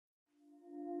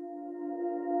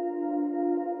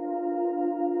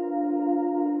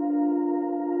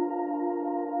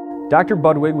Dr.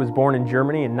 Budwig was born in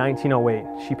Germany in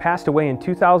 1908. She passed away in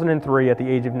 2003 at the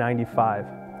age of 95.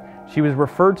 She was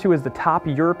referred to as the top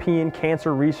European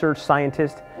cancer research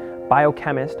scientist,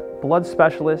 biochemist, blood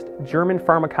specialist, German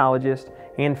pharmacologist,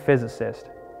 and physicist.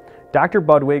 Dr.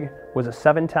 Budwig was a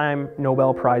 7-time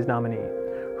Nobel Prize nominee.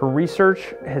 Her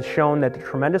research has shown that the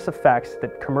tremendous effects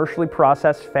that commercially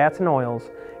processed fats and oils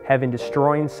have in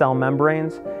destroying cell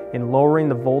membranes and lowering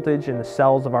the voltage in the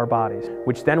cells of our bodies,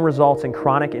 which then results in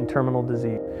chronic and terminal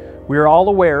disease. We are all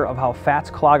aware of how fats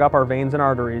clog up our veins and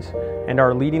arteries and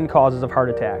are leading causes of heart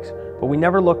attacks, but we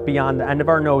never look beyond the end of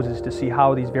our noses to see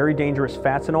how these very dangerous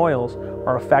fats and oils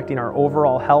are affecting our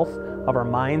overall health of our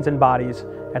minds and bodies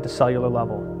at the cellular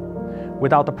level.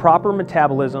 Without the proper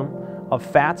metabolism of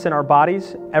fats in our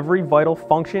bodies, every vital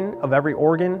function of every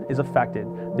organ is affected.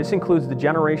 This includes the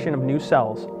generation of new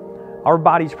cells. Our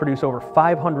bodies produce over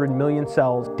 500 million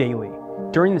cells daily.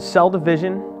 During the cell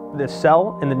division, the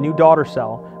cell and the new daughter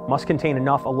cell must contain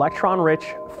enough electron-rich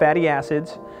fatty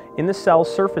acids in the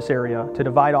cell's surface area to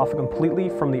divide off completely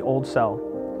from the old cell.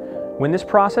 When this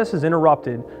process is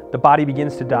interrupted, the body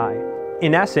begins to die.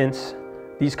 In essence,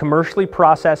 these commercially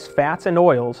processed fats and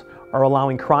oils are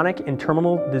allowing chronic and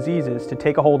terminal diseases to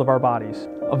take a hold of our bodies.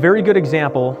 A very good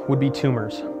example would be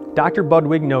tumors. Dr.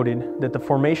 Budwig noted that the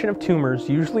formation of tumors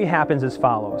usually happens as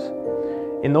follows.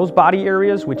 In those body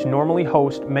areas which normally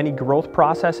host many growth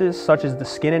processes such as the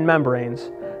skin and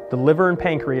membranes, the liver and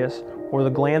pancreas, or the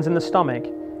glands in the stomach,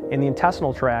 and the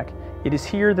intestinal tract, it is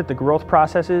here that the growth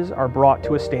processes are brought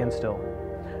to a standstill.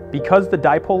 Because the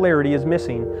dipolarity is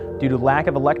missing due to lack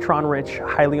of electron-rich,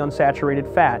 highly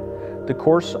unsaturated fat, the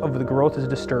course of the growth is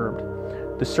disturbed.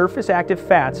 The surface active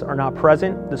fats are not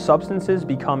present, the substances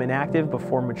become inactive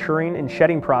before maturing and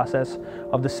shedding process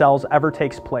of the cells ever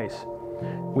takes place,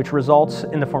 which results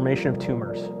in the formation of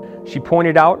tumors. She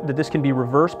pointed out that this can be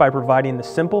reversed by providing the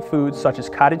simple foods such as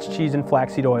cottage cheese and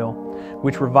flaxseed oil,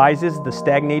 which revises the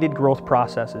stagnated growth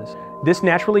processes. This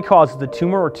naturally causes the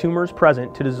tumor or tumors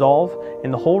present to dissolve,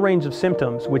 and the whole range of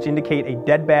symptoms which indicate a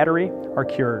dead battery are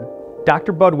cured.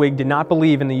 Dr. Budwig did not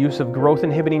believe in the use of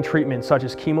growth-inhibiting treatments such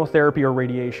as chemotherapy or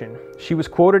radiation. She was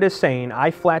quoted as saying,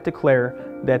 "I flat declare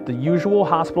that the usual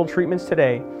hospital treatments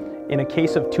today, in a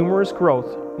case of tumorous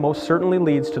growth, most certainly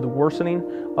leads to the worsening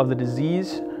of the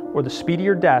disease or the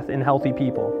speedier death in healthy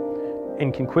people,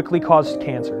 and can quickly cause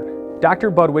cancer." Dr.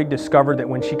 Budwig discovered that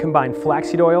when she combined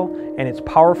flaxseed oil and its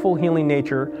powerful healing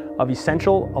nature of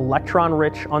essential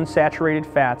electron-rich unsaturated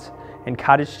fats and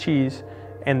cottage cheese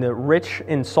and the rich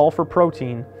in sulfur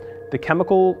protein, the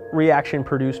chemical reaction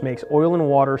produced makes oil and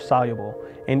water soluble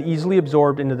and easily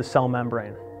absorbed into the cell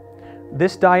membrane.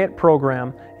 This diet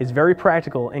program is very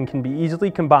practical and can be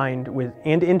easily combined with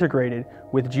and integrated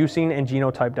with juicing and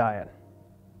genotype diet.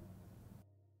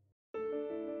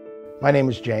 My name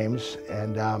is James,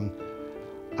 and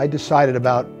I decided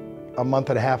about a month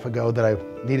and a half ago that I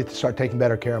needed to start taking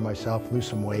better care of myself, lose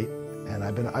some weight, and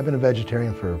I've been a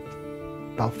vegetarian for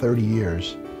about 30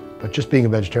 years, but just being a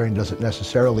vegetarian doesn't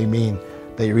necessarily mean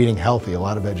that you're eating healthy. A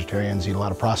lot of vegetarians eat a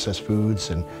lot of processed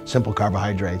foods and simple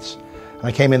carbohydrates. And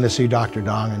I came in to see Dr.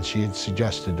 Dong, and she had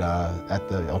suggested at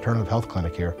the alternative health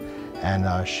clinic here,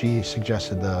 and she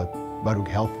suggested the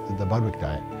Budwig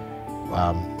Diet.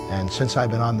 And since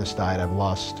I've been on this diet, I've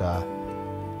lost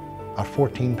about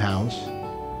 14 pounds.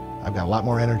 I've got a lot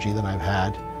more energy than I've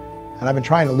had, and I've been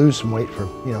trying to lose some weight for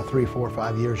 3, 4,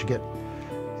 5 years.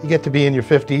 You get to be in your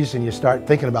 50s and you start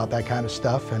thinking about that kind of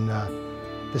stuff, and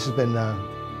this has been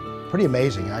pretty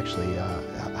amazing, actually,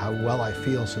 how well I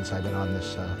feel since I've been on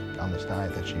this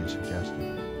diet that she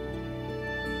suggested.